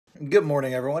Good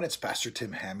morning, everyone. It's Pastor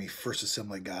Tim Hammye, First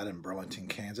Assembly of God in Burlington,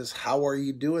 Kansas. How are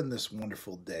you doing this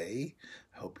wonderful day?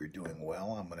 I hope you're doing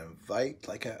well. I'm going to invite,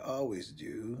 like I always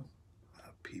do,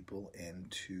 people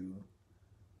into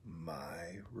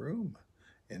my room,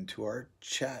 into our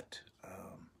chat.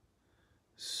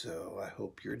 So I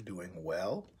hope you're doing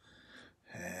well.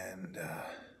 And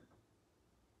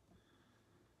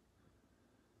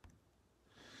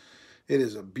it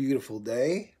is a beautiful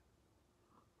day.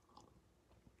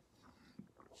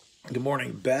 Good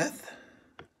morning, Beth.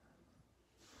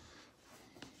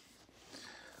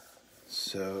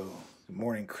 So, good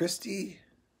morning, Christy.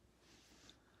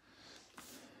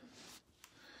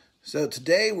 So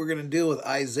today we're going to deal with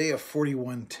Isaiah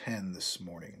 41:10 this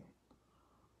morning.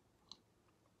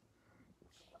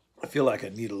 I feel like I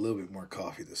need a little bit more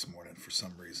coffee this morning for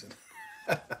some reason.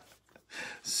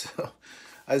 So,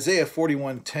 Isaiah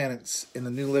 41:10, it's in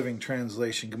the New Living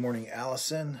Translation. Good morning,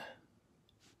 Allison.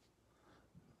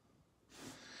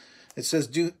 It says,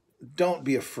 Don't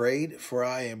be afraid, for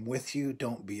I am with you.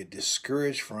 Don't be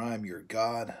discouraged, for I am your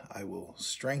God. I will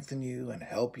strengthen you and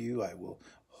help you. I will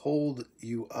hold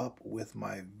you up with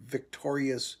my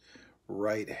victorious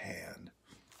right hand.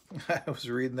 I was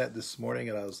reading that this morning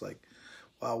and I was like,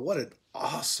 wow, what an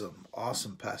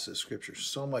awesome passage of scripture.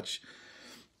 So much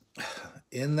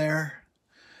in there.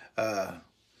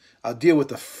 I'll deal with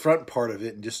the front part of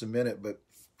it in just a minute, but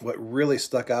what really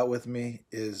stuck out with me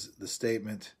is the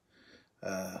statement,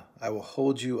 I will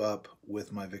hold you up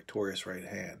with my victorious right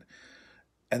hand.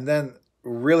 And then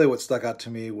really what stuck out to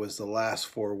me was the last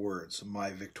four words, my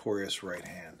victorious right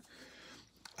hand.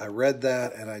 I read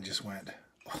that and I just went,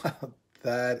 wow,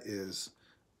 that is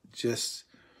just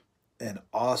an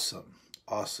awesome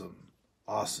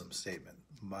statement.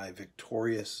 My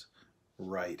victorious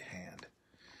right hand.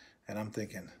 And I'm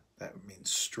thinking that means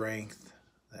strength.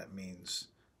 That means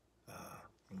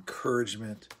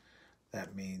encouragement.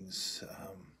 That means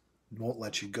won't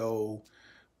let you go,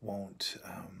 won't,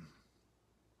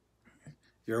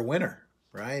 you're a winner,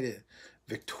 right?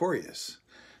 Victorious.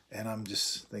 And I'm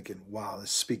just thinking, wow,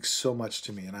 this speaks so much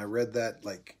to me. And I read that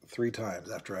like 3 times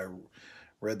after I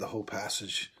read the whole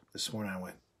passage this morning. I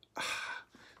went,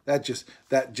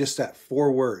 that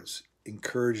 4 words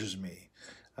encourages me.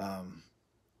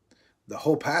 The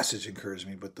whole passage encouraged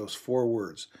me, but those 4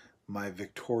 words, my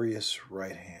victorious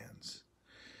right hand.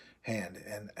 And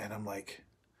I'm like,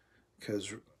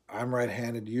 because I'm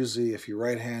right-handed. Usually if you're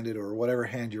right-handed or whatever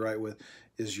hand you write with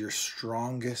is your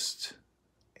strongest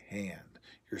hand,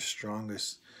 your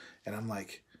strongest. And I'm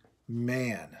like,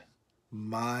 man,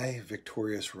 my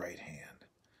victorious right hand.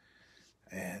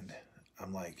 And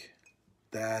I'm like,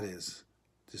 that is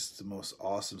just the most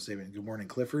awesome statement. Good morning,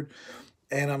 Clifford.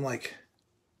 And I'm like,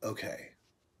 okay.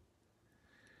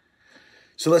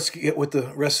 So let's get with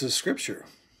the rest of the scripture.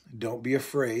 Don't be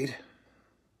afraid,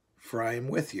 for I am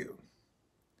with you.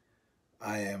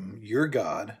 I am your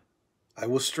God. I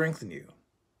will strengthen you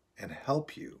and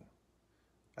help you.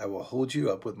 I will hold you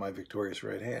up with my victorious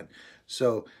right hand.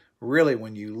 So really,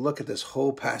 when you look at this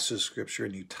whole passage of scripture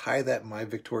and you tie that my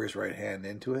victorious right hand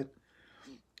into it,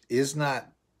 is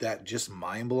not that just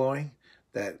mind-blowing?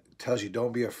 That tells you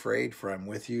don't be afraid, for I'm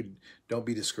with you. Don't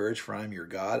be discouraged, for I'm your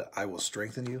God. I will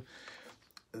strengthen you.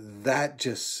 That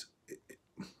just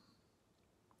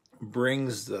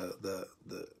brings the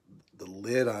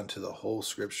lid onto the whole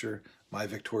scripture. My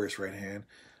victorious right hand.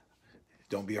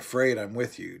 Don't be afraid, I'm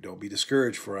with you. Don't be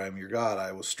discouraged, for I am your God.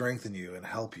 I will strengthen you and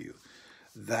help you.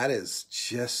 That is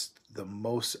just the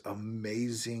most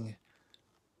amazing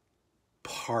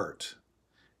part,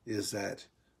 is that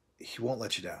he won't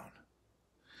let you down.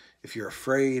 If you're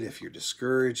afraid, if you're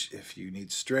discouraged, if you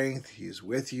need strength, he is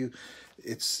with you.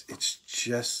 It's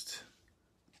just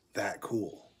that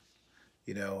cool,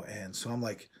 you know? And so I'm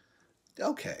like,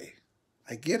 okay,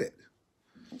 I get it.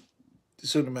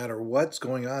 So no matter what's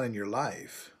going on in your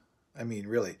life, I mean,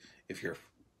 really, if you're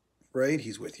afraid,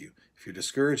 he's with you. If you're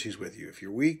discouraged, he's with you. If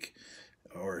you're weak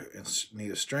or in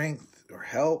need of strength or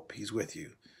help, he's with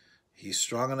you. He's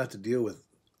strong enough to deal with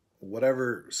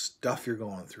whatever stuff you're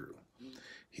going through.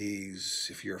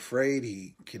 If you're afraid,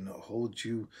 he can hold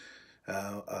you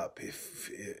up.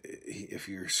 If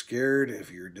you're scared,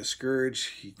 if you're discouraged,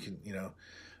 he can,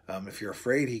 if you're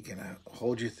afraid, he can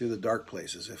hold you through the dark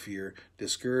places. If you're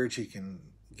discouraged, he can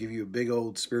give you a big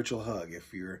old spiritual hug.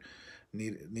 If you're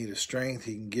need a strength,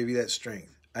 he can give you that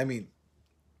strength. I mean,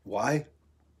 why?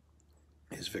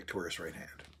 His victorious right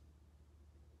hand.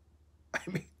 I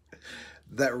mean,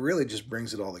 that really just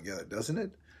brings it all together, doesn't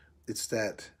it? It's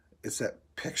that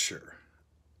picture.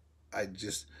 I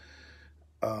just,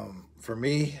 for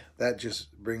me, that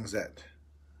just brings that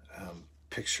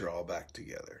picture all back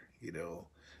together, you know.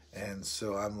 And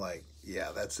so I'm like,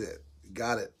 yeah, that's it.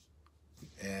 Got it.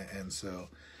 And so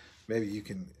maybe you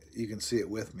can see it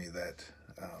with me that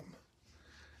uh,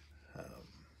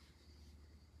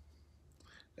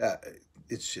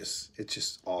 it's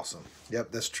just awesome.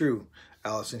 Yep, that's true,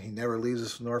 Allison. He never leaves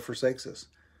us nor forsakes us.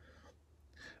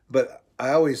 But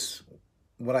I always,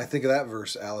 when I think of that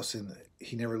verse, Allison,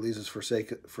 he never leaves us,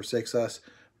 forsakes us.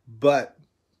 But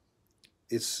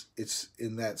it's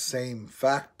in that same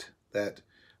fact that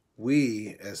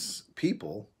we as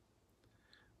people,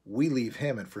 we leave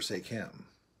him and forsake him.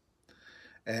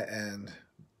 And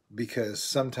because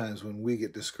sometimes when we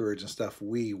get discouraged and stuff,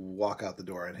 we walk out the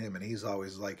door on him, and he's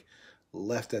always like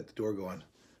left at the door going,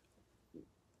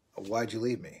 why'd you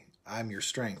leave me? I'm your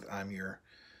strength. I'm your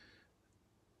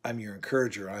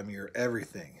encourager. I'm your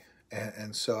everything.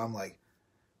 And so I'm like,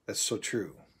 that's so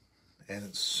true.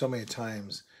 And so many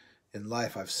times in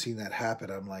life, I've seen that happen.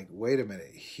 I'm like, wait a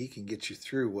minute, he can get you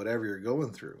through whatever you're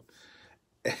going through.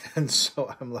 And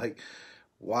so I'm like,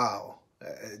 wow,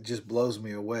 it just blows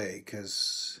me away,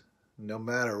 because no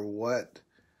matter what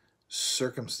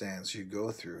circumstance you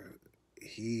go through,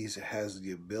 he has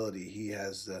the ability, he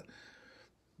has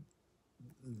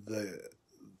the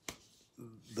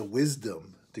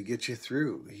wisdom to get you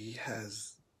through. He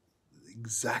has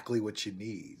exactly what you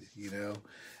need, you know?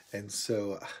 And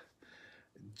so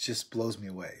it just blows me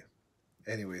away.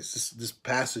 Anyways, this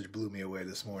passage blew me away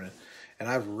this morning. And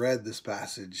I've read this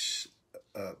passage,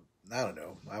 I don't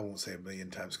know, I won't say a million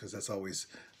times because that's always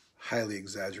highly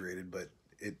exaggerated, but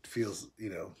it feels, you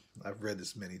know, I've read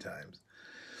this many times.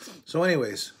 So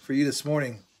anyways, for you this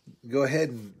morning, go ahead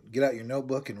and get out your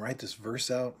notebook and write this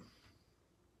verse out.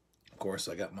 Of course,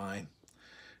 I got mine.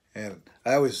 And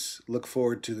I always look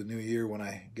forward to the new year when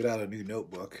I get out a new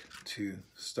notebook to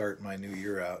start my new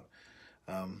year out.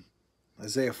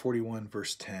 Isaiah 41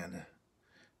 verse 10. It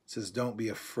says, don't be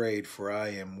afraid, for I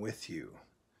am with you.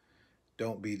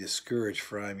 Don't be discouraged,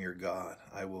 for I am your God.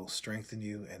 I will strengthen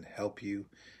you and help you,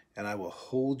 and I will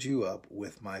hold you up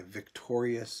with my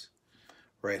victorious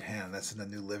right hand. That's in the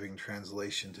New Living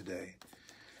Translation today.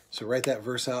 So write that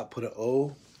verse out, put an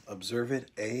O, observe it,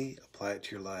 A, apply it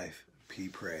to your life, P,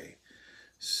 pray.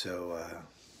 So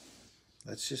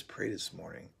let's just pray this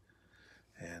morning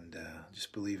and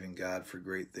just believe in God for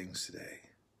great things today.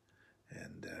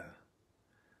 And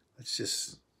let's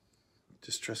just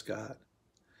trust God.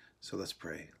 So let's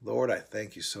pray. Lord, I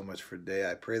thank you so much for today.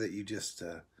 I pray that you just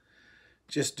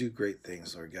do great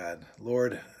things, Lord God.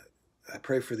 Lord, I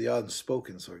pray for the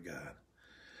unspoken, Lord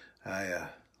God.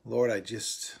 Lord, I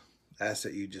just ask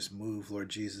that you just move, Lord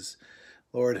Jesus.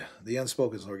 Lord, the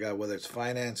unspoken, Lord God, whether it's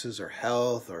finances or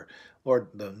health or, Lord,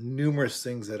 the numerous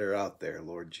things that are out there,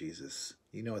 Lord Jesus,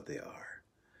 you know what they are.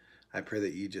 I pray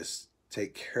that you just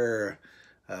take care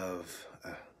of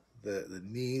the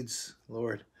needs,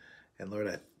 Lord. And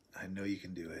Lord, I know you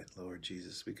can do it, Lord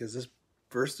Jesus, because this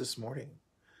verse this morning,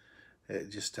 it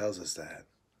just tells us that.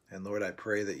 And Lord, I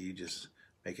pray that you just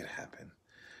make it happen.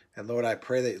 And Lord, I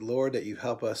pray that, Lord, that you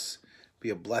help us be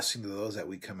a blessing to those that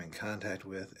we come in contact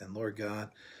with. And Lord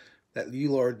God, that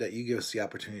you, Lord, that you give us the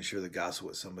opportunity to share the gospel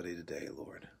with somebody today,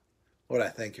 Lord. Lord, I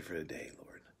thank you for today,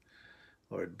 Lord.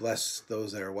 Lord, bless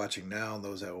those that are watching now and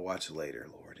those that will watch later,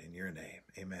 Lord, in your name.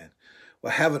 Amen.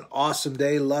 Well, have an awesome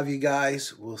day. Love you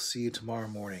guys. We'll see you tomorrow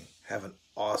morning. Have an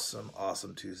awesome,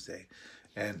 awesome Tuesday.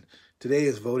 And today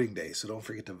is voting day, so don't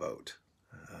forget to vote.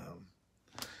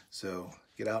 So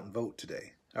get out and vote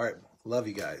today. All right. Love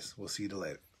you guys. We'll see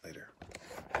you later.